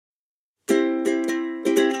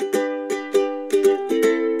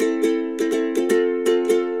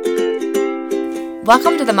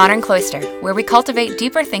Welcome to the Modern Cloister, where we cultivate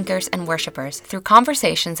deeper thinkers and worshipers through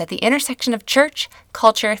conversations at the intersection of church,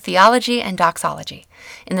 culture, theology, and doxology,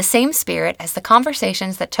 in the same spirit as the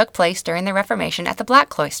conversations that took place during the Reformation at the Black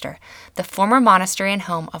Cloister, the former monastery and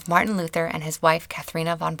home of Martin Luther and his wife,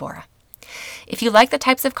 Katharina von Bora. If you like the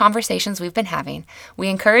types of conversations we've been having, we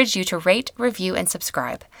encourage you to rate, review, and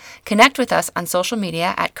subscribe. Connect with us on social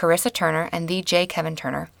media at Carissa Turner and the J. Kevin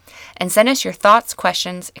Turner, and send us your thoughts,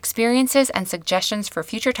 questions, experiences, and suggestions for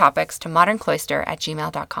future topics to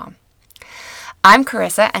moderncloister@gmail.com. I'm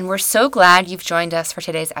Carissa, and we're so glad you've joined us for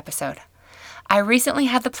today's episode. I recently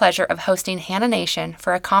had the pleasure of hosting Hannah Nation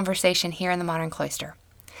for a conversation here in the Modern Cloister.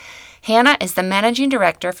 Hannah is the Managing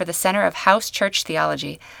Director for the Center of House Church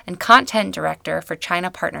Theology and Content Director for China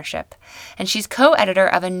Partnership, and she's co-editor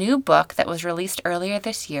of a new book that was released earlier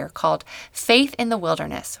this year called Faith in the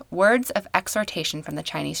Wilderness, Words of Exhortation from the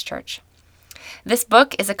Chinese Church. This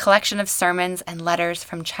book is a collection of sermons and letters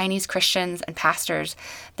from Chinese Christians and pastors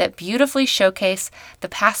that beautifully showcase the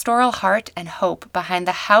pastoral heart and hope behind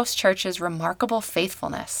the house church's remarkable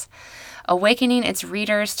faithfulness, awakening its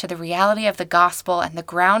readers to the reality of the gospel and the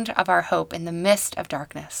ground of our hope in the midst of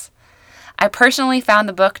darkness. I personally found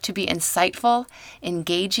the book to be insightful,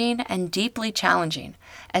 engaging, and deeply challenging,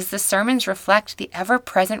 as the sermons reflect the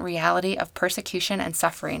ever-present reality of persecution and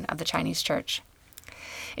suffering of the Chinese church.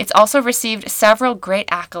 It's also received several great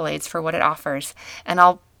accolades for what it offers, and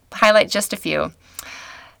I'll highlight just a few.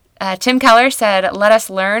 Tim Keller said, "Let us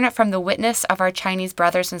learn from the witness of our Chinese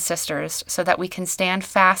brothers and sisters so that we can stand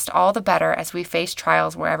fast all the better as we face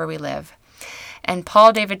trials wherever we live." And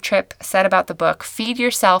Paul David Tripp said about the book, "Feed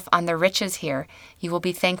yourself on the riches here. You will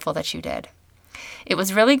be thankful that you did." It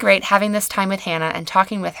was really great having this time with Hannah and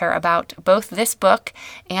talking with her about both this book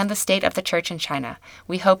and the state of the church in China.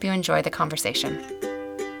 We hope you enjoy the conversation.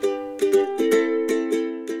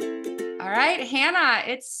 All right, Hannah,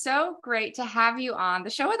 it's so great to have you on the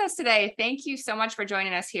show with us today. Thank you so much for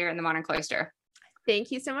joining us here in the Modern Cloister.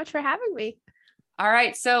 Thank you so much for having me. All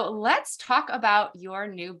right, so let's talk about your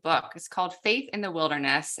new book. It's called Faith in the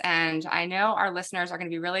Wilderness, and I know our listeners are going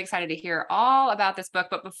to be really excited to hear all about this book.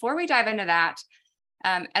 But before we dive into that,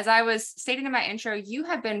 as I was stating in my intro, you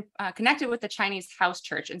have been connected with the Chinese House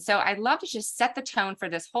Church, and so I'd love to just set the tone for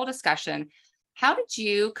this whole discussion. How did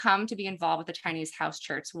you come to be involved with the Chinese House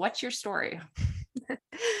Church? What's your story?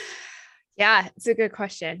 Yeah, it's a good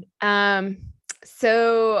question.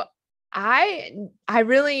 So I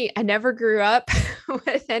never grew up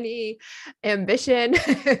with any ambition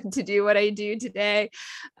to do what I do today.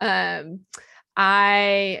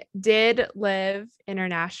 I did live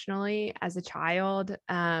internationally as a child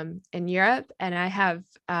in Europe, and I have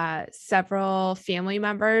several family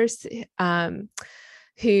members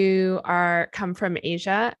who come from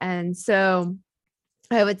Asia. And so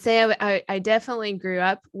I would say I definitely grew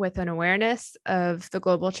up with an awareness of the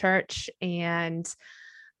global church and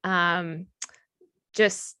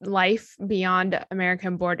just life beyond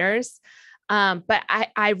American borders. But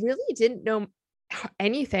I really didn't know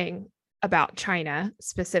anything about China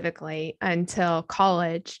specifically until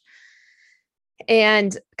college.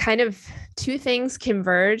 And kind of two things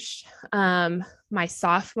converged. My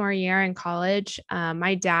sophomore year in college,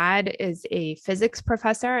 my dad is a physics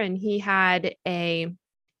professor, and he had a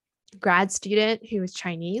grad student who was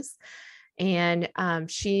Chinese. And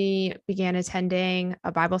she began attending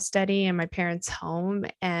a Bible study in my parents' home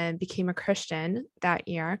and became a Christian that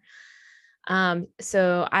year.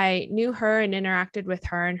 So I knew her and interacted with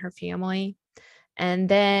her and her family. And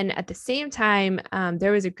then at the same time,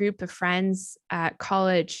 there was a group of friends at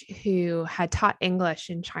college who had taught English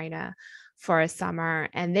in China for a summer,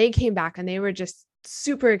 and they came back and they were just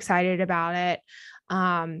super excited about it,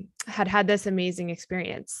 had this amazing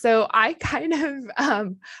experience. So I kind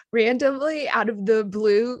of randomly out of the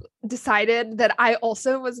blue decided that I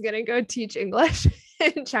also was going to go teach English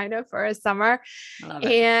in China for a summer.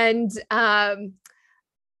 And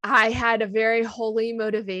I had a very holy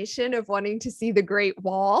motivation of wanting to see the Great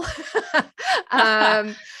Wall.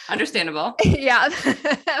 Understandable. Yeah.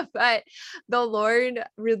 But the Lord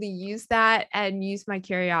really used that and used my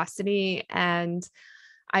curiosity. And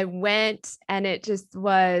I went, and it just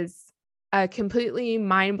was a completely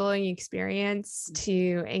mind-blowing experience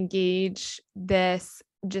to engage this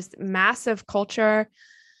just massive culture.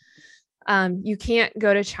 You can't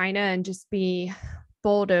go to China and just be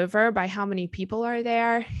bowled over by how many people are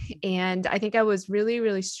there. And I think I was really,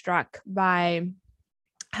 really struck by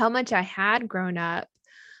how much I had grown up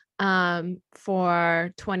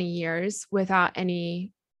for 20 years without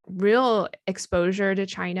any real exposure to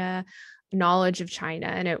China, knowledge of China.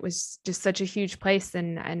 And it was just such a huge place.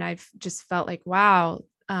 And I've just felt like, wow,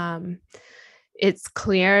 it's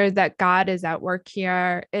clear that God is at work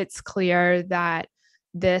here. It's clear that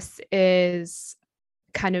this is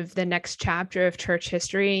kind of the next chapter of church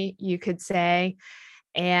history, you could say.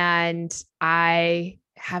 And I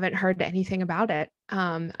haven't heard anything about it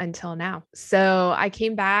until now. So I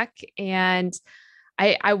came back, and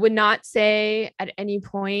I would not say at any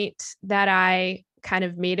point that I kind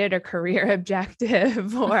of made it a career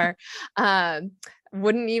objective or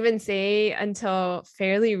wouldn't even say until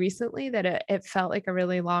fairly recently that it felt like a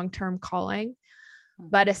really long-term calling.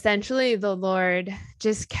 But essentially, the Lord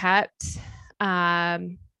just kept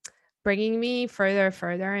bringing me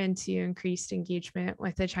further into increased engagement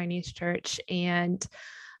with the Chinese church. And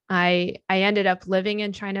I ended up living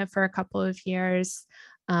in China for a couple of years,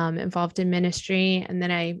 involved in ministry. And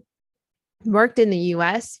then I worked in the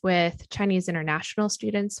US with Chinese international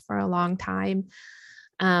students for a long time.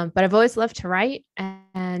 But I've always loved to write,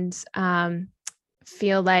 and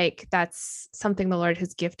feel like that's something the Lord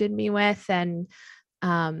has gifted me with. And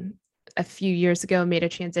a few years ago, made a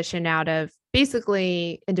transition out of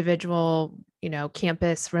basically individual,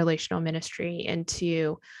 campus relational ministry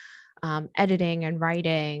into editing and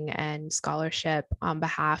writing and scholarship on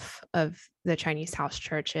behalf of the Chinese house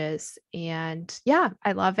churches. And yeah,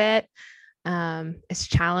 I love it. It's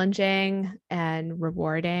challenging and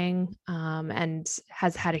rewarding, and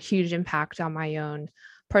has had a huge impact on my own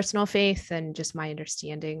personal faith and just my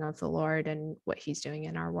understanding of the Lord and what he's doing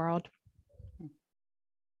in our world.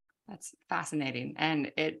 That's fascinating.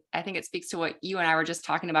 And I think it speaks to what you and I were just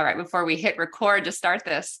talking about right before we hit record to start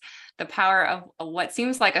this, the power of what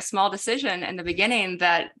seems like a small decision in the beginning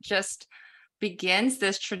that just begins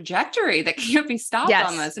this trajectory that can't be stopped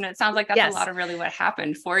almost. And it sounds like that's a lot of really what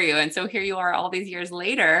happened for you. And so here you are all these years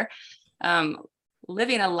later,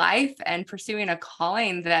 living a life and pursuing a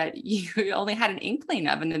calling that you only had an inkling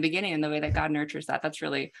of in the beginning, and the way that God nurtures that. That's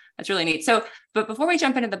really neat. So, but before we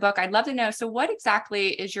jump into the book, I'd love to know, so what exactly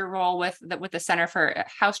is your role with the Center for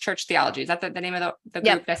House Church Theology? Is that the name of the group?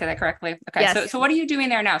 Yep. Did I say that correctly? Okay. Yes. So what are you doing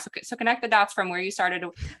there now? So connect the dots from where you started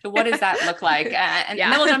to what does that look like? And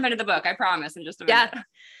then we'll jump into the book, I promise, in just a minute.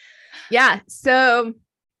 Yeah. So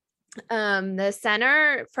the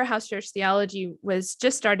Center for House Church Theology was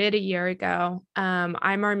just started a year ago.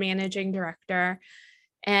 I'm our managing director,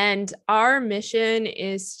 and our mission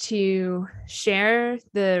is to share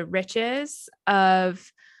the riches of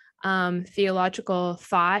theological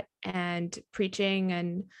thought and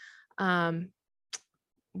preaching, and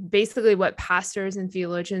basically what pastors and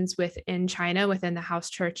theologians within China, within the house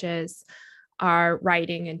churches, are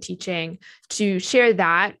writing and teaching, to share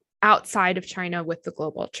that outside of China with the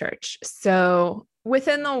global church. So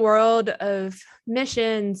within the world of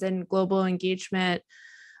missions and global engagement,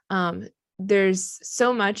 there's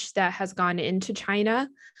so much that has gone into China.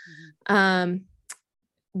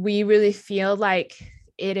 We really feel like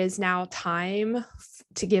it is now time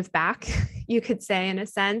to give back, you could say, in a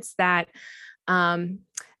sense that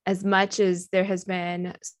as much as there has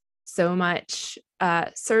been so much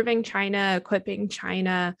serving China, equipping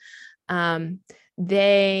China,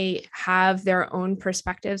 they have their own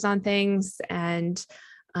perspectives on things, and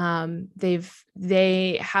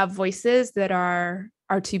they have voices that are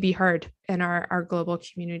to be heard in our global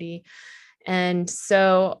community. And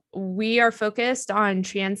so we are focused on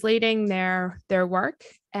translating their work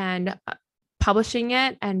and publishing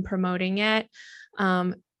it and promoting it.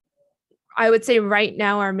 I would say right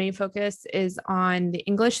now our main focus is on the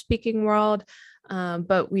English speaking world.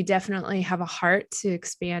 But we definitely have a heart to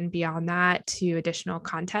expand beyond that to additional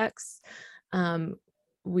contexts.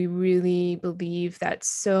 We really believe that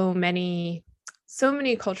so many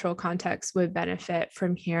cultural contexts would benefit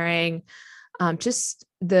from hearing just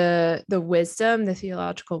the wisdom, the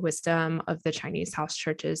theological wisdom of the Chinese house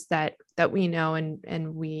churches that we know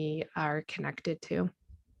and we are connected to.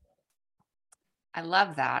 I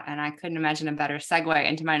love that. And I couldn't imagine a better segue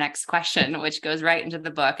into my next question, which goes right into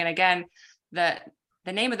the book. And again, the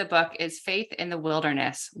name of the book is Faith in the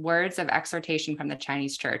Wilderness, Words of Exhortation from the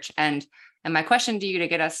Chinese Church. And my question to you to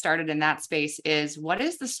get us started in that space is, what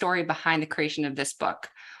is the story behind the creation of this book?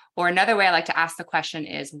 Or another way I like to ask the question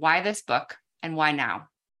is, why this book and why now?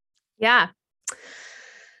 Yeah.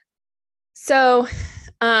 So,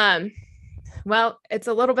 well, it's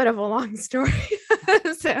a little bit of a long story.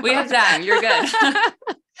 So. We have time. You're good.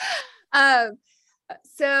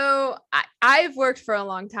 So I've worked for a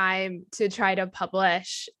long time to try to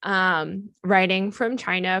publish writing from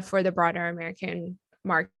China for the broader American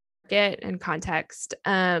market and context.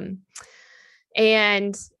 And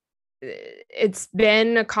it's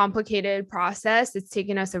been a complicated process. It's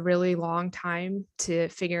taken us a really long time to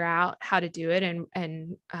figure out how to do it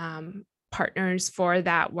and partners for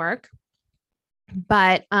that work.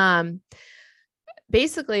 But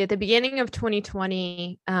basically, at the beginning of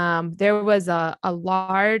 2020, there was a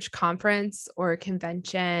large conference or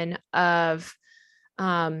convention of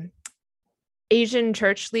Asian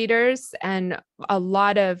church leaders, and a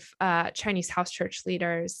lot of Chinese house church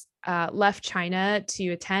leaders left China to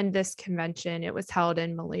attend this convention. It was held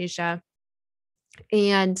in Malaysia.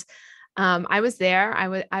 And I was there.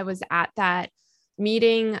 I was at that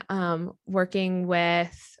meeting, working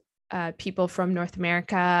with people from North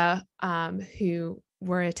America who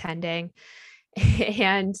were attending.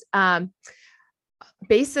 And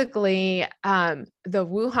basically, the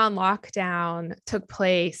Wuhan lockdown took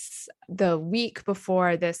place the week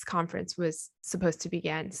before this conference was supposed to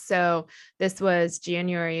begin. So this was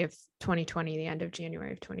January of 2020, the end of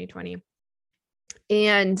January of 2020.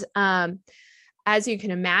 And as you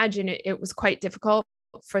can imagine, it was quite difficult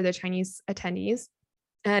for the Chinese attendees.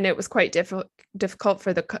 And it was quite difficult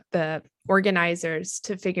for the organizers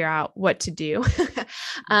to figure out what to do.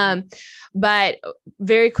 But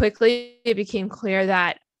very quickly, it became clear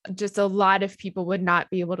that just a lot of people would not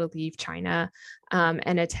be able to leave China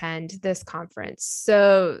and attend this conference.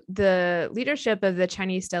 So the leadership of the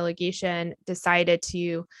Chinese delegation decided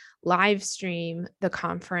to live stream the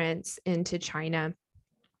conference into China.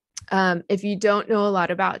 If you don't know a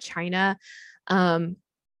lot about China,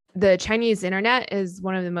 the Chinese internet is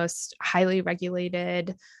one of the most highly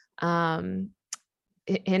regulated internet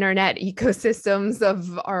ecosystems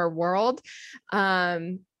of our world.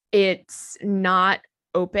 It's not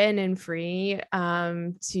open and free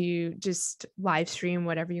to just live stream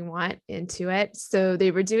whatever you want into it. So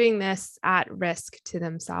they were doing this at risk to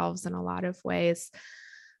themselves in a lot of ways.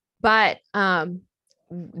 But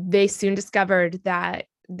they soon discovered that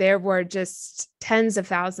there were just tens of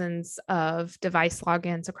thousands of device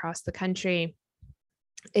logins across the country.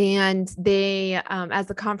 And they, as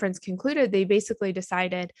the conference concluded, they basically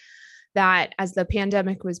decided that as the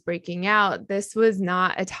pandemic was breaking out, this was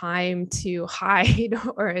not a time to hide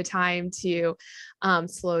or a time to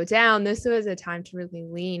slow down. This was a time to really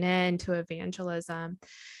lean into evangelism.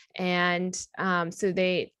 And so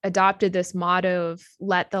they adopted this motto of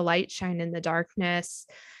let the light shine in the darkness.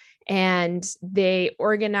 And they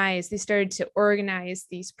started to organize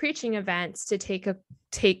these preaching events to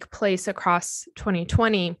take place across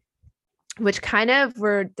 2020, which kind of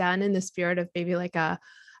were done in the spirit of maybe like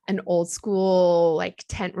an old school, like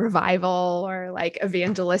tent revival or like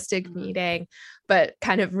evangelistic meeting, but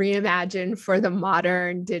kind of reimagined for the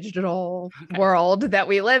modern digital world that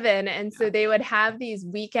we live in. And so they would have these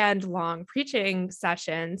weekend long preaching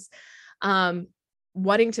sessions,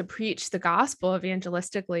 wanting to preach the gospel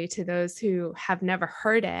evangelistically to those who have never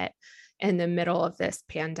heard it in the middle of this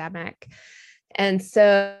pandemic. And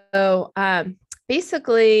so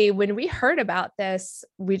basically, when we heard about this,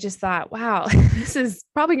 we just thought, wow, this is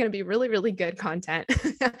probably going to be really, really good content.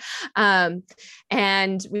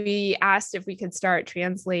 And we asked if we could start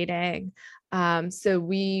translating. So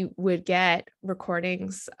we would get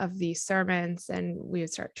recordings of these sermons and we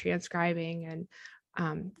would start transcribing and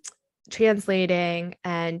translating.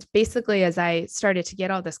 And basically, as I started to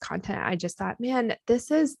get all this content, I just thought, man,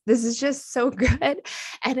 this is just so good.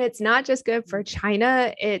 And it's not just good for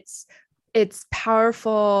China, it's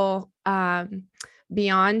powerful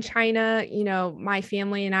beyond China. You know, my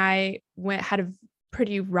family and I had a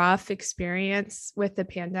pretty rough experience with the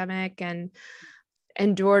pandemic and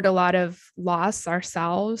endured a lot of loss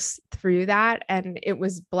ourselves through that. And it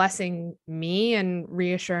was blessing me and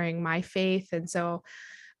reassuring my faith. And so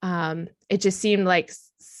it just seemed like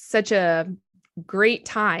such a great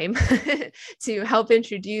time to help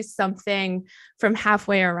introduce something from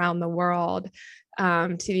halfway around the world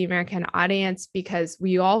to the American audience, because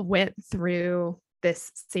we all went through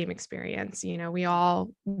this same experience. You know, we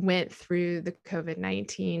all went through the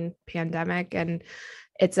COVID-19 pandemic, and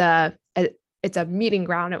it's a meeting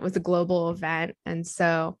ground. It was a global event. And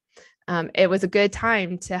so it was a good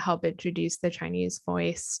time to help introduce the Chinese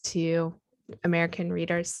voice to American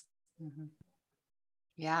readers. Mm-hmm.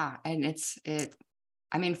 Yeah. And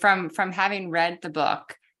I mean, from having read the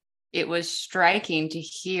book, it was striking to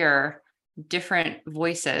hear different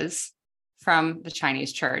voices from the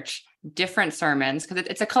Chinese church, different sermons, because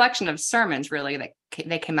it's a collection of sermons really that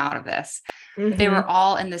they came out of this. Mm-hmm. They were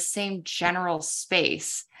all in the same general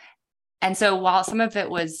space. And so while some of it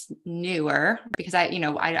was newer, because I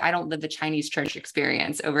don't live the Chinese church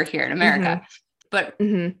experience over here in America, but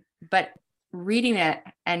reading it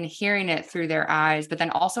and hearing it through their eyes, but then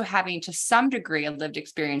also having to some degree a lived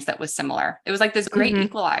experience that was similar. It was like this great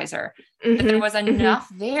equalizer, but there was enough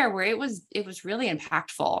there where it was really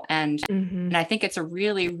impactful. And I think it's a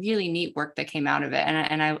really, really neat work that came out of it.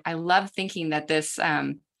 And I love thinking that this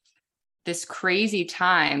crazy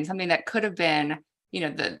time, something that could have been,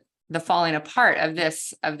 the falling apart of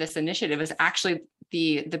this initiative, is actually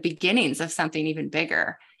the beginnings of something even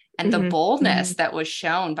bigger. And the boldness that was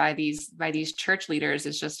shown by these church leaders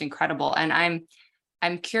is just incredible. And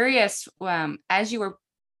I'm curious, as you were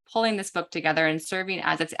pulling this book together and serving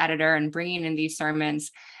as its editor and bringing in these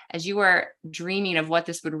sermons, as you were dreaming of what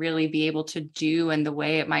this would really be able to do and the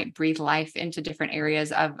way it might breathe life into different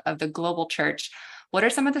areas of the global church, what are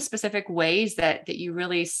some of the specific ways that you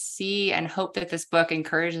really see and hope that this book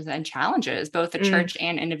encourages and challenges both the church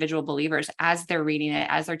and individual believers as they're reading it,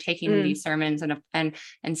 as they're taking in these sermons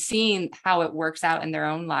and seeing how it works out in their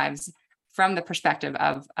own lives from the perspective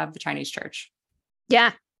of the Chinese church?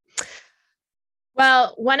 Yeah.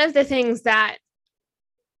 Well, one of the things that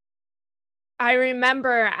I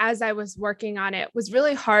remember as I was working on it was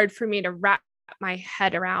really hard for me to wrap my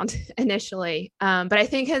head around initially, but I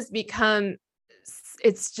think has become,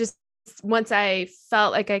 it's just, once I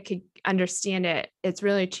felt like I could understand it, it's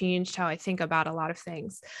really changed how I think about a lot of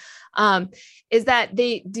things, is that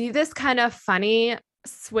they do this kind of funny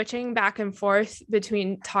switching back and forth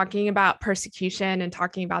between talking about persecution and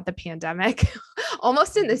talking about the pandemic,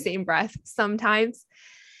 almost in the same breath sometimes.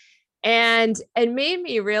 And it made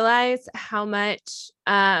me realize how much,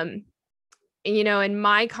 in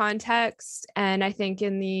my context, and I think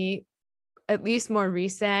in the at least more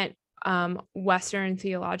recent Western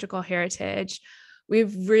theological heritage,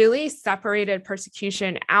 we've really separated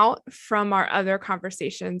persecution out from our other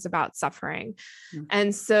conversations about suffering.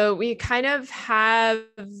 And so we kind of have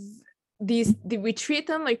we treat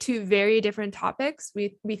them like two very different topics.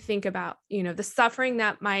 We think about, the suffering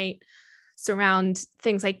that might surround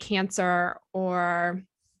things like cancer or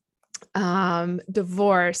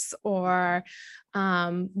divorce, or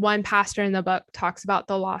one pastor in the book talks about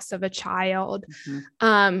the loss of a child.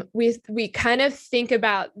 We kind of think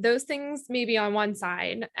about those things maybe on one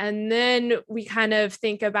side, and then we kind of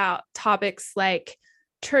think about topics like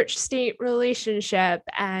church-state relationship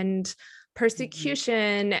and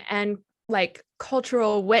persecution and like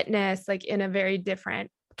cultural witness, like in a very different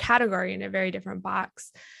category, in a very different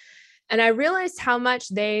box. And I realized how much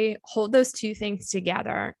they hold those two things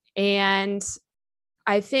together. And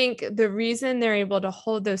I think the reason they're able to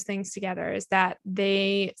hold those things together is that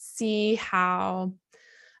they see how,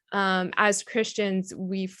 as Christians,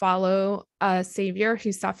 we follow a Savior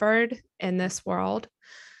who suffered in this world.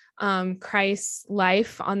 Christ's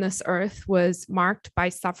life on this earth was marked by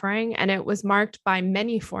suffering, and it was marked by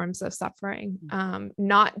many forms of suffering,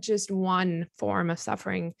 not just one form of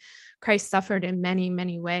suffering. Christ suffered in many,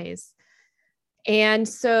 many ways. And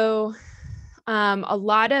so a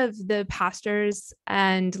lot of the pastors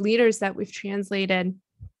and leaders that we've translated,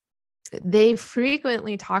 they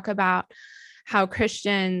frequently talk about how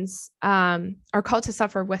Christians are called to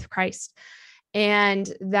suffer with Christ, and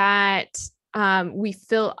that we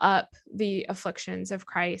fill up the afflictions of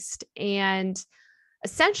Christ. And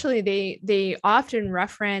essentially, they often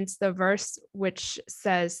reference the verse which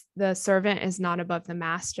says the servant is not above the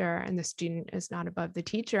master and the student is not above the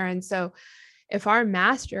teacher. And so if our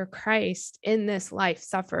master Christ in this life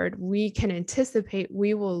suffered, we can anticipate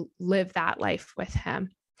we will live that life with him.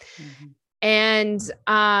 And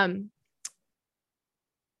I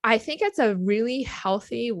think it's a really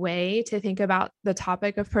healthy way to think about the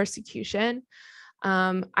topic of persecution.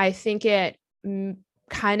 I think it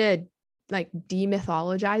kind of like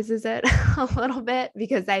demythologizes it a little bit,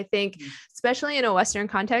 because I think, especially in a Western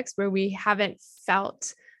context where we haven't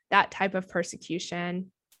felt that type of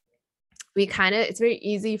persecution, it's very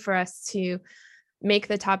easy for us to make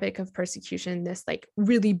the topic of persecution this like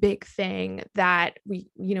really big thing that we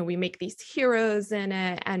make these heroes in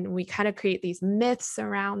it, and we kind of create these myths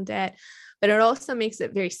around it, but it also makes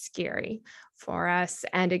it very scary for us.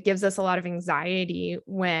 And it gives us a lot of anxiety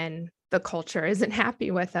when the culture isn't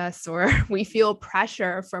happy with us, or we feel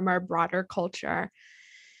pressure from our broader culture.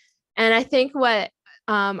 And I think what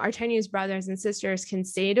our Chinese brothers and sisters can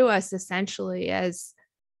say to us essentially is,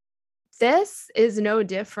 this is no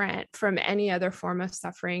different from any other form of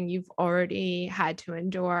suffering you've already had to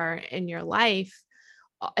endure in your life.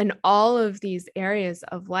 In all of these areas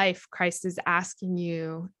of life, Christ is asking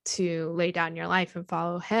you to lay down your life and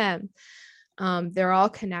follow him. They're all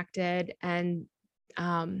connected, and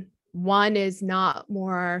one is not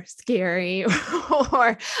more scary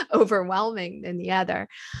or overwhelming than the other.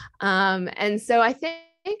 And so I think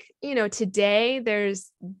today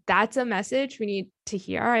that's a message we need to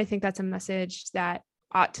hear. I think that's a message that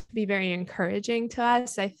ought to be very encouraging to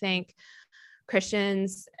us. I think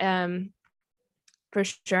Christians, for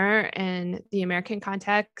sure, in the American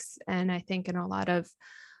context, and I think in a lot of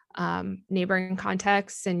neighboring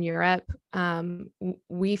contexts in Europe,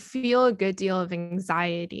 we feel a good deal of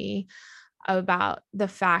anxiety about the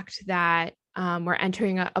fact that we're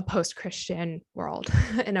entering a post-Christian world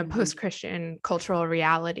and a post-Christian cultural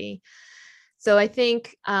reality. So I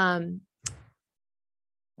think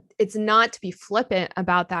it's not to be flippant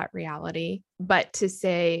about that reality, but to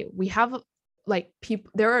say we have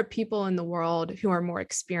there are people in the world who are more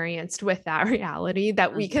experienced with that reality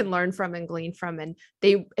that we can learn from and glean from, and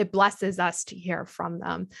it blesses us to hear from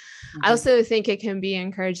them. I also think it can be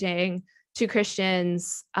encouraging to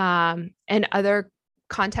Christians and other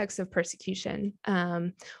contexts of persecution.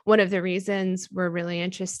 One of the reasons we're really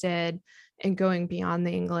interested in going beyond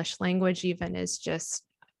the English language even is just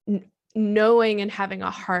knowing and having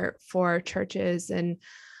a heart for churches and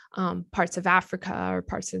parts of Africa or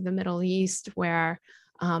parts of the Middle East where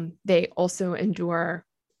they also endure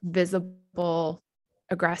visible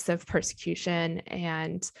aggressive persecution.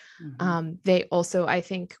 And they also, I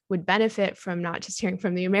think, would benefit from not just hearing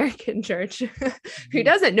from the American church, who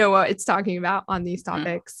doesn't know what it's talking about on these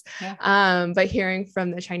topics, but hearing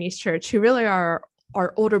from the Chinese church, who really are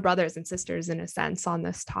our older brothers and sisters in a sense on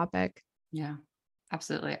this topic. Yeah.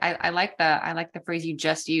 Absolutely. I like the phrase you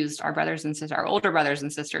just used, our brothers and sisters, our older brothers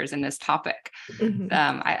and sisters in this topic.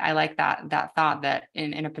 I like that thought that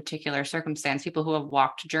in a particular circumstance, people who have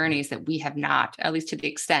walked journeys that we have not, at least to the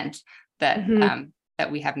extent that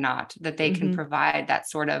that we have not, that they can provide that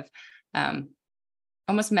sort of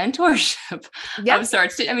almost mentorship of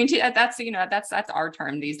sorts. I mean, that's our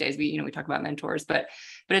term these days. We talk about mentors, but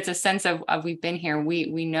it's a sense of we've been here.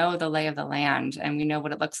 We know the lay of the land, and we know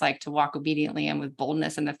what it looks like to walk obediently and with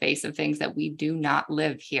boldness in the face of things that we do not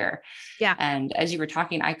live here. Yeah. And as you were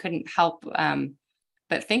talking, I couldn't help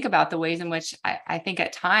but think about the ways in which I think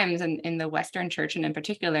at times in the Western church, and in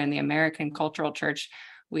particular in the American cultural church,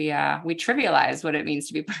 we trivialize what it means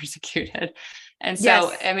to be persecuted. And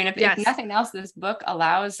so, I mean, if nothing else, this book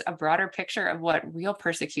allows a broader picture of what real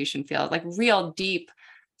persecution feels like, real deep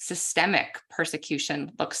systemic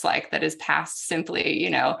persecution looks like, that is past simply,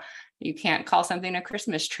 you can't call something a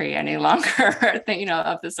Christmas tree any longer,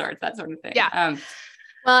 of the sort, that sort of thing. Yeah.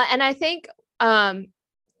 Well, and I think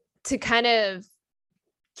to kind of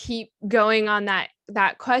keep going on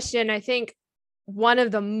that question, I think one of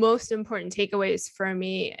the most important takeaways for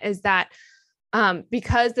me is that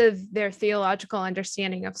because of their theological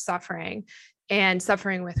understanding of suffering and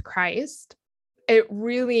suffering with Christ, it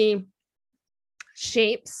really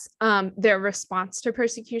shapes their response to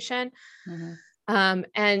persecution.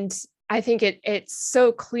 And I think it's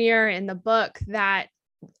so clear in the book that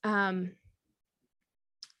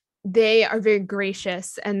they are very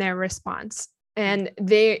gracious in their response, and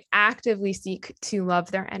they actively seek to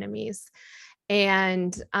love their enemies.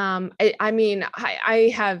 And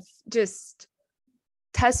I have just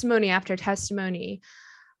testimony after testimony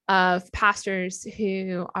of pastors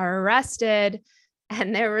who are arrested,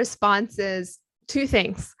 and their response is two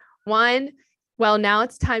things. One, well, now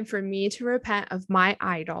it's time for me to repent of my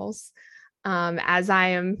idols, as I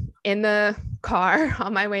am in the car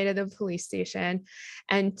on my way to the police station.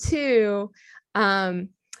 And two,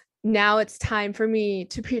 now it's time for me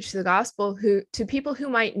to preach the gospel to people who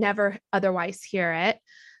might never otherwise hear it.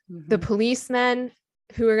 The policemen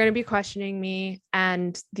who are going to be questioning me,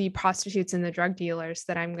 and the prostitutes and the drug dealers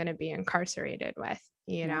that I'm going to be incarcerated with,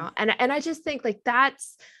 and I just think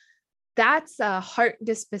that's a heart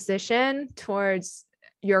disposition towards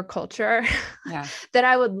your culture that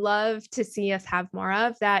I would love to see us have more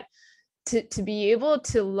of, that to be able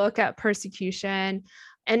to look at persecution.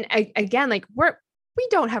 And again, we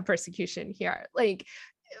don't have persecution here.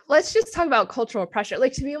 Let's just talk about cultural pressure,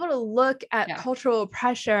 to be able to look at cultural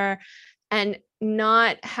pressure and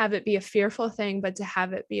not have it be a fearful thing, but to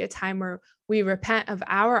have it be a time where we repent of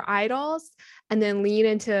our idols and then lean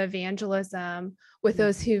into evangelism with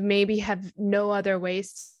those who maybe have no other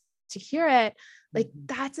ways to hear it.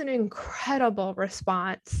 That's an incredible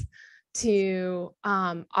response to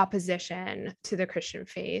opposition to the Christian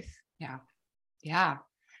faith. Yeah.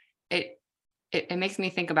 It makes me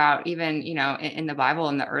think about even, in the Bible,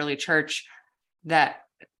 in the early church, that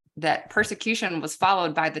persecution was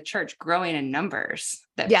followed by the church growing in numbers,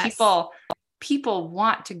 that people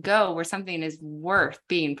want to go where something is worth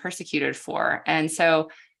being persecuted for. And so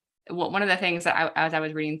one of the things that as I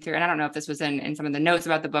was reading through, and I don't know if this was in some of the notes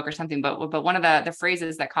about the book or something, but one of the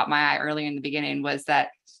phrases that caught my eye early in the beginning was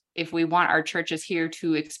that if we want our churches here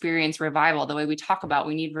to experience revival, the way we talk about,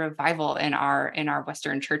 we need revival in our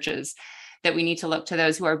Western churches, that we need to look to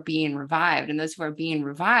those who are being revived, and those who are being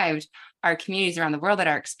revived are communities around the world that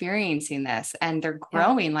are experiencing this, and they're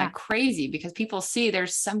growing like crazy because people see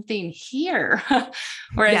there's something here.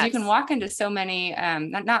 Whereas you can walk into so many,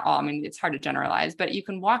 not all, I mean, it's hard to generalize, but you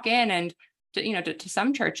can walk in and to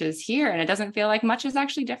some churches here, and it doesn't feel like much is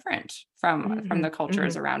actually different from the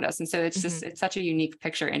cultures around us. And so it's just, it's such a unique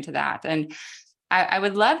picture into that. And I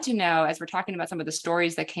would love to know, as we're talking about some of the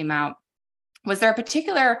stories that came out, was there a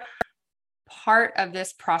particular part of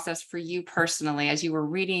this process for you personally, as you were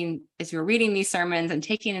reading these sermons and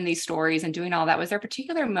taking in these stories and doing all that, was there a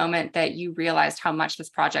particular moment that you realized how much this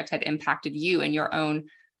project had impacted you and your own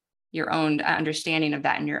understanding of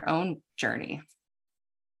that in your own journey?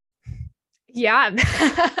 Yeah.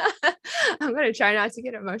 I'm going to try not to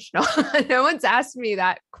get emotional. No one's asked me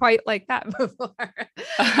that quite like that before.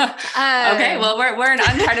 Okay. Well, we're in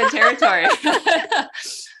uncharted territory.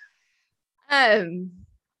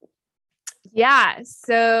 Yeah.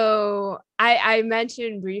 So I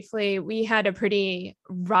mentioned briefly, we had a pretty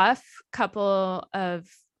rough couple of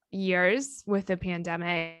years with the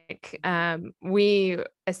pandemic. We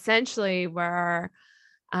essentially were,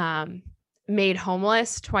 made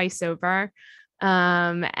homeless twice over.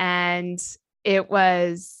 And it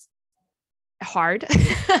was hard.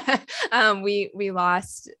 We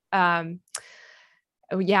lost,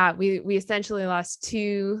 we essentially lost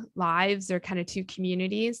 2 lives, or kind of 2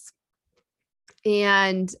 communities.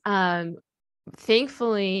 And,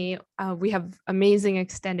 thankfully, we have amazing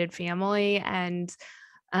extended family, and,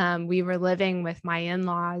 we were living with my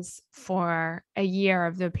in-laws for a year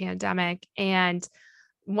of the pandemic. And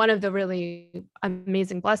one of the really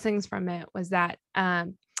amazing blessings from it was that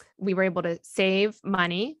we were able to save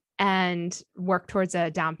money and work towards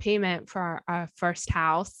a down payment for our first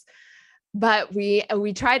house. But we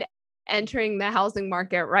tried entering the housing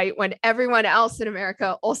market right when everyone else in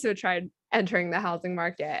America also tried entering the housing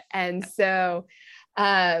market. And so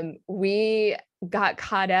we got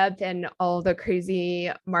caught up in all the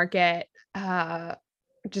crazy market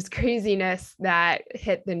just craziness that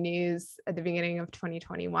hit the news at the beginning of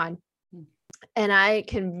 2021. And I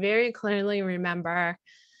can very clearly remember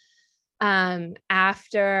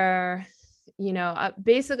after,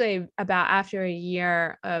 basically about after a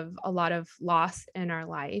year of a lot of loss in our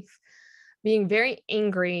life, being very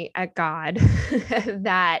angry at God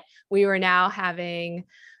that we were now having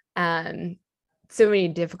so many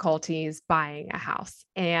difficulties buying a house.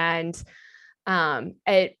 And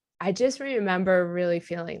I just remember really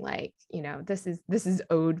feeling like, this is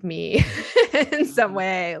owed me in some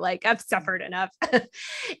way, like I've suffered enough.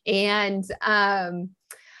 And,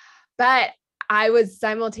 but I was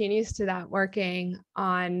simultaneous to that working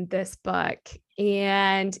on this book,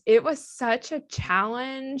 and it was such a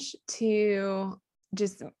challenge to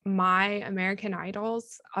just my American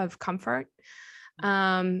idols of comfort.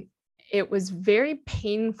 It was very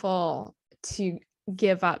painful to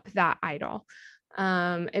give up that idol.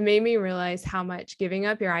 It made me realize how much giving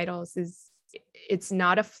up your idols it's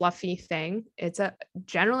not a fluffy thing. It's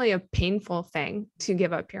generally a painful thing to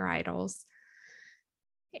give up your idols.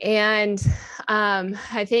 And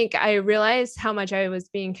I think I realized how much I was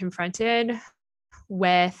being confronted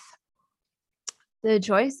with the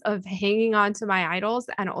choice of hanging on to my idols,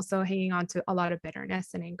 and also hanging on to a lot of bitterness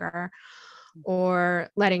and anger, or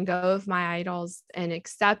letting go of my idols and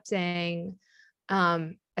accepting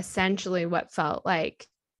essentially what felt like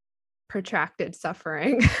protracted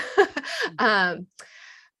suffering.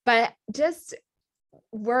 But just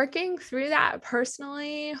working through that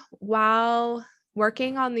personally while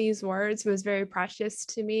working on these words was very precious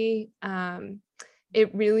to me.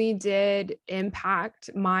 It really did impact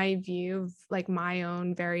my view of like my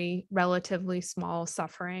own very relatively small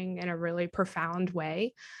suffering in a really profound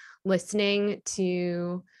way. Listening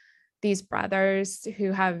to these brothers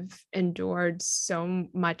who have endured so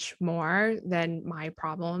much more than my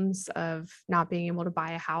problems of not being able to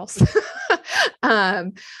buy a house.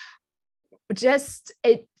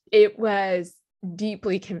 It was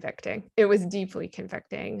deeply convicting. It was deeply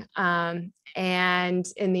convicting. And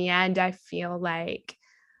in the end, I feel like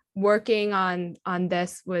working on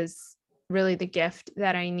this was really the gift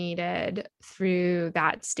that I needed through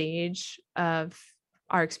that stage of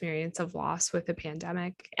our experience of loss with the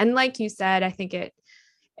pandemic. And like you said, I think it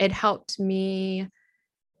helped me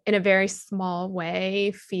in a very small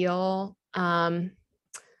way feel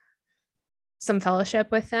some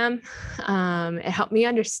fellowship with them. It helped me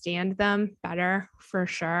understand them better, for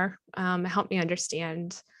sure. It helped me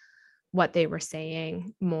understand what they were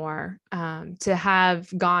saying more, to have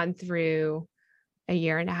gone through a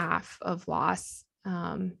year and a half of loss.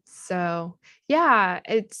 So yeah,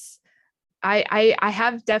 I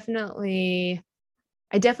have definitely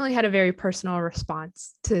had a very personal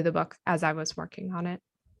response to the book as I was working on it.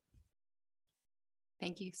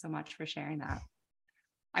 Thank you so much for sharing that.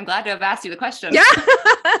 I'm glad to have asked you the question. Yeah.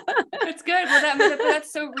 It's good. Well,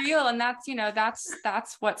 that's so real. And that's,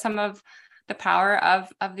 that's what some of the power of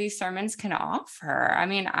these sermons can offer. I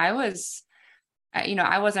mean, I wasn't,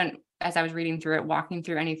 as I was reading through it, walking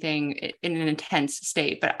through anything in an intense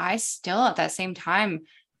state, but I still at that same time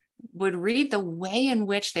would read the way in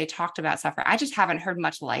which they talked about suffering. I just haven't heard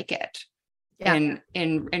much like it in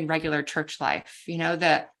regular church life.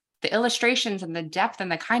 The illustrations and the depth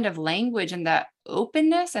and the kind of language and the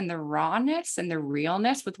openness and the rawness and the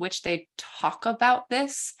realness with which they talk about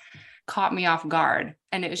this caught me off guard.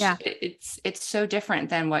 And it's so different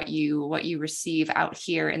than what you receive out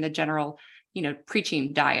here in the general,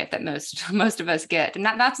 preaching diet that most of us get. And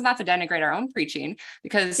that's not to denigrate our own preaching,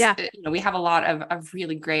 because we have a lot of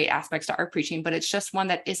really great aspects to our preaching, but it's just one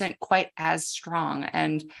that isn't quite as strong.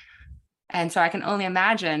 And so I can only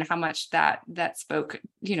imagine how much that spoke,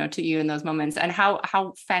 to you in those moments, and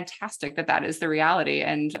how fantastic that is the reality.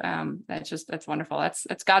 And that's wonderful.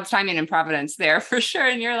 That's God's timing and providence there for sure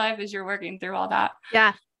in your life as you're working through all that.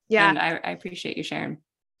 Yeah. Yeah. And I appreciate you sharing.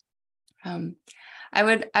 I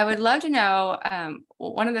would love to know,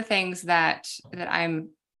 one of the things that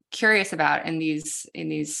I'm curious about in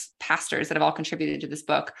these pastors that have all contributed to this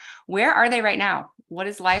book, where are they right now? What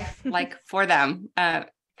is life like for them?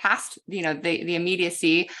 Past, the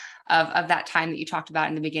immediacy of that time that you talked about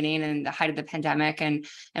in the beginning and the height of the pandemic, and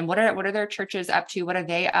what are their churches up to? What are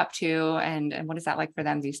they up to? And what is that like for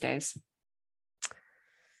them these days?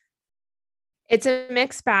 It's a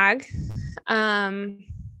mixed bag. Some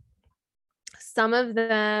of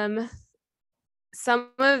them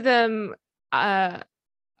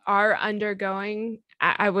are undergoing,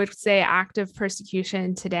 I would say, active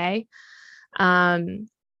persecution today.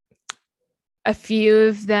 A few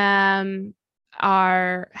of them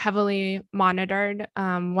are heavily monitored.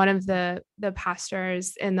 One of the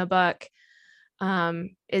pastors in the book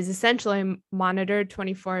is essentially monitored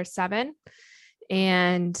 24/7,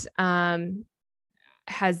 and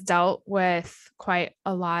has dealt with quite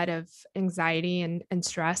a lot of anxiety and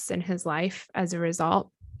stress in his life as a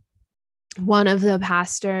result. One of the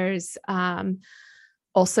pastors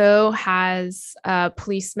also has a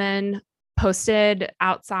policeman posted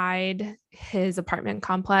outside his apartment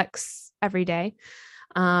complex every day.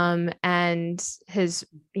 And his,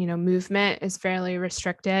 movement is fairly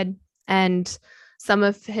restricted. And some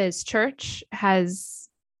of his church has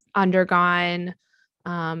undergone,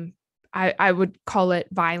 I would call it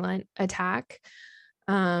violent attack.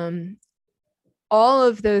 All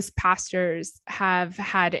of those pastors have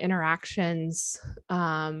had interactions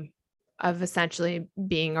of essentially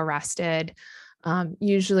being arrested,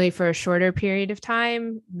 usually for a shorter period of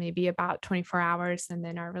time, maybe about 24 hours, and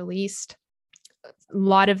then are released.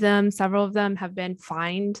 Several of them have been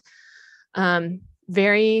fined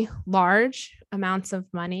very large amounts of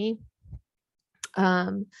money.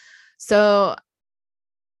 So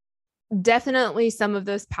definitely some of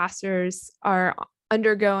those pastors are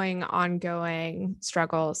undergoing ongoing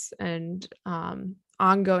struggles and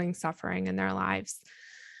ongoing suffering in their lives.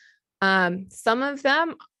 Some of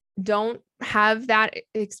them don't have that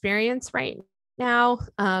experience right now.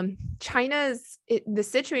 The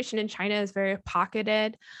situation in China is very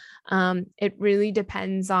pocketed. It really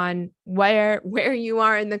depends on where you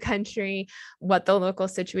are in the country, what the local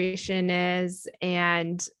situation is.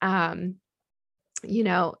 And,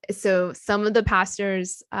 so some of the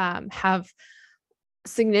pastors have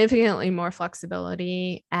significantly more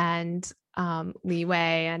flexibility and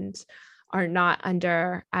leeway and are not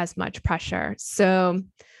under as much pressure. So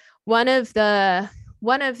one of the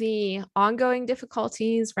ongoing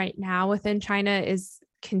difficulties right now within China is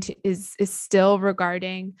still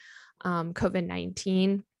regarding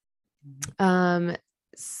COVID-19.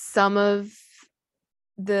 Some of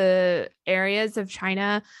the areas of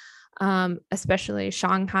China, especially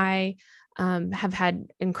Shanghai, have had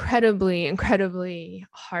incredibly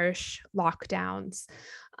harsh lockdowns.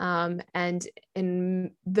 And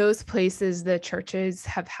in those places, the churches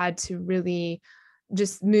have had to really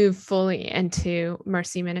just move fully into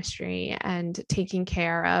mercy ministry and taking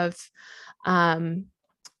care of some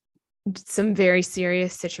very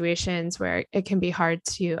serious situations where it can be hard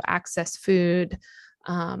to access food,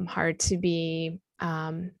 hard to be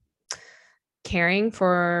caring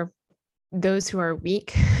for those who are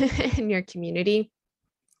weak in your community.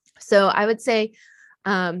 So I would say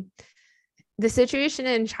the situation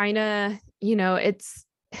in China,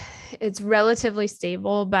 it's relatively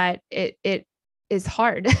stable, but it is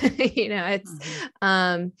hard. It's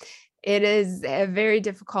it is a very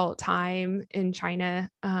difficult time in China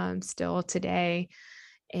still today.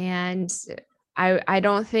 And I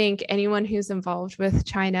don't think anyone who's involved with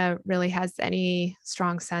China really has any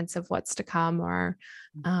strong sense of what's to come or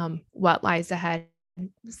what lies ahead.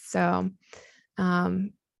 So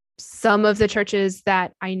some of the churches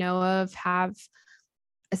that I know of have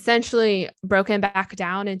essentially broken back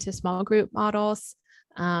down into small group models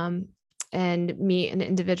and meet in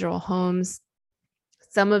individual homes.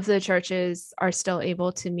 Some of the churches are still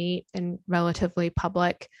able to meet in relatively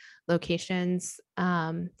public locations,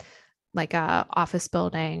 like a office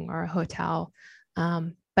building or a hotel.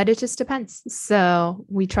 But it just depends. So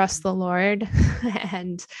we trust the Lord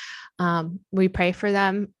and we pray for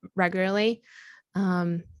them regularly.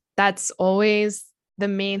 That's always the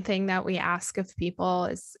main thing that we ask of people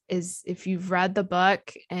is if you've read the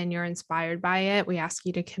book and you're inspired by it, we ask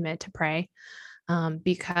you to commit to pray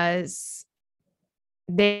because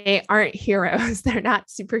they aren't heroes. They're not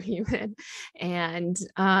superhuman. And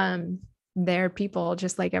they're people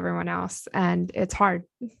just like everyone else. And it's hard.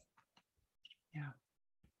 Yeah.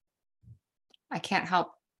 I can't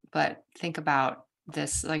help but think about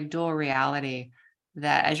this like dual reality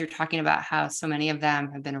that as you're talking about how so many of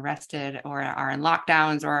them have been arrested or are in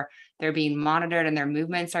lockdowns or they're being monitored and their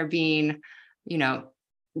movements are being,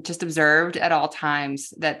 just observed at all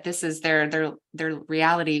times, that this is their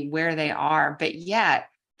reality where they are. But yet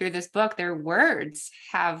through this book, their words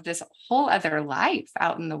have this whole other life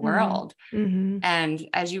out in the world. Mm-hmm. And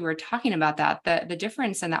as you were talking about that, the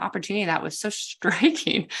difference and the opportunity that was so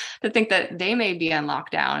striking to think that they may be on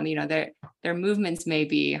lockdown, their movements may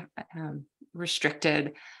be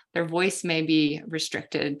restricted, their voice may be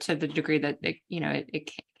restricted to the degree that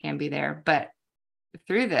it can be there. But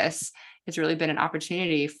through this, it's really been an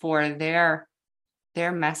opportunity for their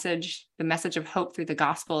message, the message of hope through the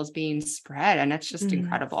gospel is being spread. And it's just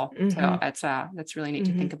incredible. So that's really neat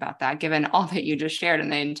to think about that, given all that you just shared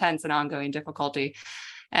and the intense and ongoing difficulty.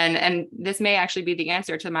 And this may actually be the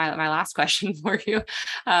answer to my last question for you.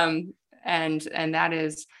 And that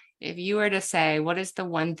is, if you were to say, what is the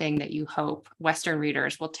one thing that you hope Western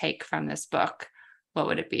readers will take from this book, what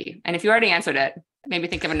would it be? And if you already answered it, maybe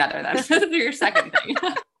think of another then. Your second thing.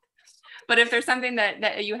 But if there's something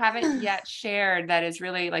that you haven't yet shared that is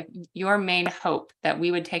really like your main hope that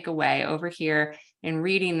we would take away over here in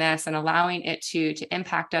reading this and allowing it to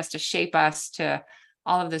impact us, to shape us, to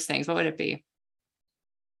all of those things, what would it be?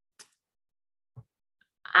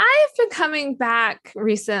 I've been coming back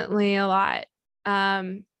recently a lot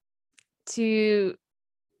to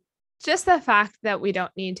just the fact that we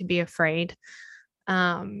don't need to be afraid,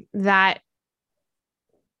 that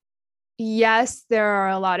yes, there are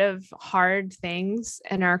a lot of hard things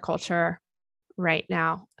in our culture right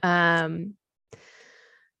now, on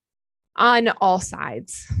all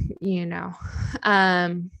sides,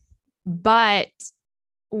 but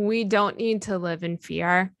we don't need to live in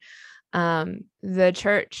fear. The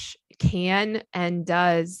church can and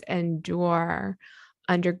does endure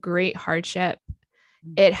under great hardship.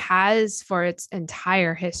 It has for its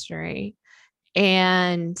entire history,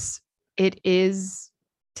 and it is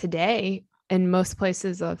today in most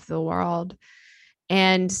places of the world.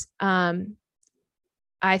 And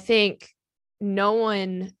I think no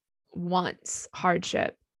one wants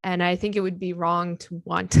hardship, and I think it would be wrong to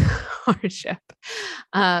want hardship.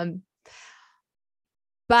 But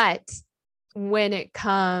when it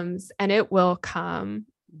comes, and it will come,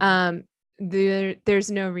 there's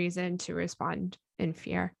no reason to respond in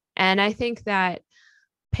fear. And I think that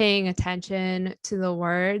paying attention to the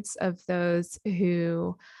words of those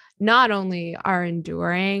who not only are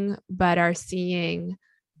enduring, but are seeing,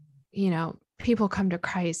 people come to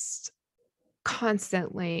Christ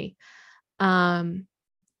constantly, it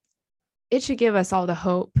should give us all the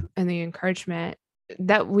hope and the encouragement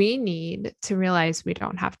that we need to realize we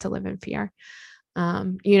don't have to live in fear.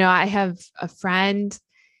 I have a friend,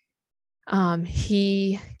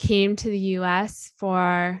 he came to the US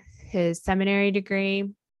for his seminary degree.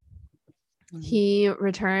 He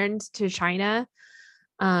returned to China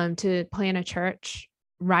to plant a church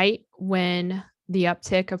right when the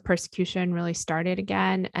uptick of persecution really started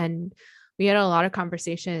again. And we had a lot of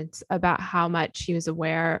conversations about how much he was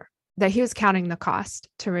aware that he was counting the cost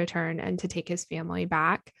to return and to take his family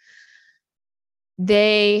back.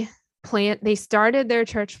 They started their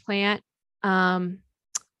church plant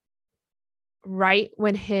right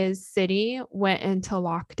when his city went into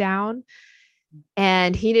lockdown,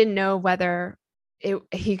 and he didn't know whether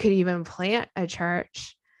he could even plant a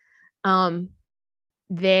church.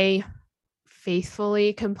 They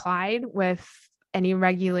faithfully complied with any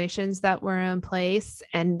regulations that were in place.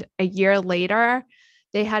 And a year later,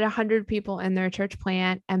 they had 100 people in their church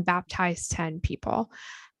plant and baptized 10 people.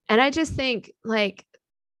 And I just think, like,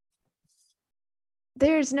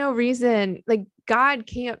 there's no reason, like, God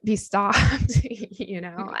can't be stopped, you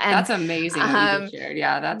know. And that's amazing what you just shared.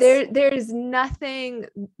 Yeah, there's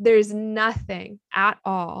nothing at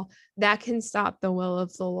all that can stop the will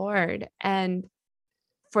of the Lord. And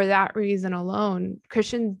for that reason alone,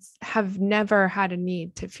 Christians have never had a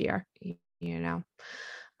need to fear, you know.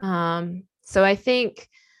 So I think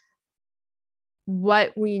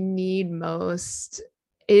what we need most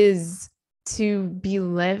is to be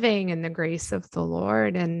living in the grace of the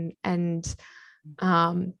Lord and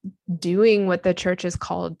doing what the church is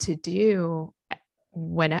called to do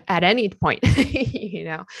when at any point, you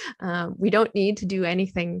know. We don't need to do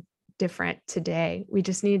anything different today. We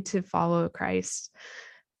just need to follow Christ.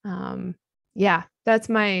 Yeah,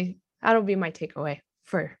 that'll be my takeaway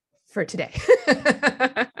for today.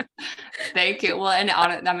 Thank you. Well, and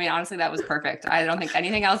honestly, that was perfect. I don't think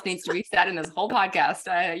anything else needs to be said in this whole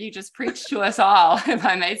podcast. You just preached to us all, if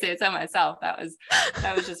I may say so myself. That was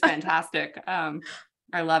just fantastic.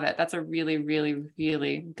 I love it. That's a really, really,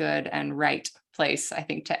 really good and right place, I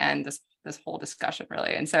think, to end this whole discussion,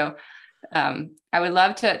 really. And so I would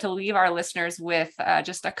love to leave our listeners with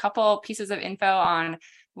just a couple pieces of info on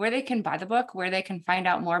where they can buy the book, where they can find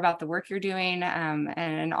out more about the work you're doing,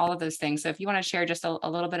 and all of those things. So if you want to share just a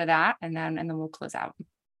little bit of that, and then we'll close out.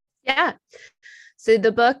 Yeah. So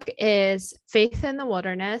the book is Faith in the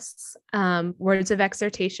Wilderness, Words of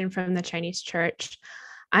Exhortation from the Chinese Church.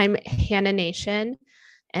 I'm Hannah Nation,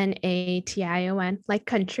 Nation, like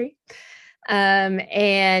country.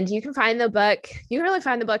 And you can find the book. You can really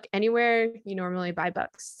find the book anywhere you normally buy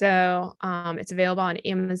books. So it's available on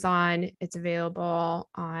Amazon. It's available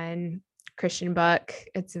on Christian Book.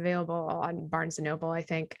 It's available on Barnes and Noble, I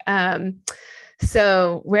think.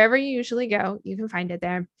 So wherever you usually go, you can find it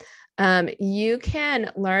there. You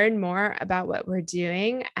can learn more about what we're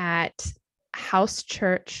doing at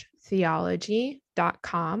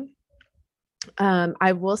housechurchtheology.com.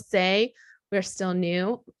 I will say, we're still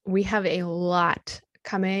new. We have a lot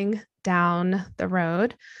coming down the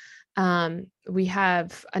road. We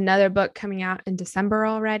have another book coming out in December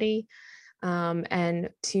already, and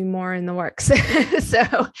 2 more in the works.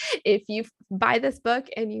 So if you buy this book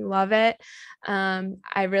and you love it,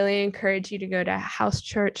 I really encourage you to go to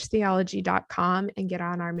housechurchtheology.com and get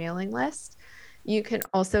on our mailing list. You can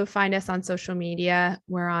also find us on social media.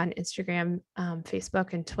 We're on Instagram,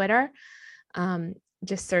 Facebook, and Twitter.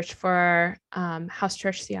 Just search for House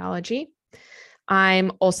Church Theology.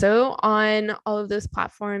 I'm also on all of those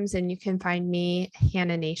platforms, and you can find me,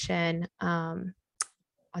 Hannah Nation, on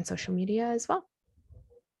social media as well.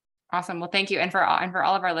 Awesome. Well, thank you. And for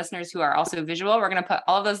all of our listeners who are also visual, we're going to put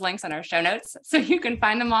all of those links on our show notes so you can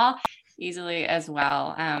find them all easily as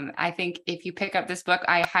well. I think if you pick up this book,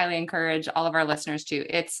 I highly encourage all of our listeners to.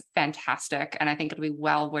 It's fantastic, and I think it'll be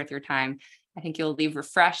well worth your time. I think you'll leave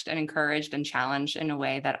refreshed and encouraged and challenged in a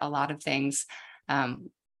way that a lot of things,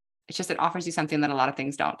 it offers you something that a lot of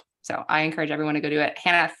things don't. So I encourage everyone to go do it.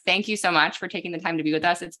 Hannah, thank you so much for taking the time to be with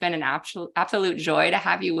us. It's been an absolute joy to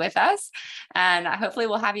have you with us. And hopefully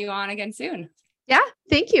we'll have you on again soon. Yeah,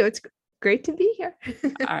 thank you. It's great to be here.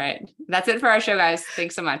 All right. That's it for our show, guys.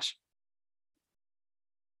 Thanks so much.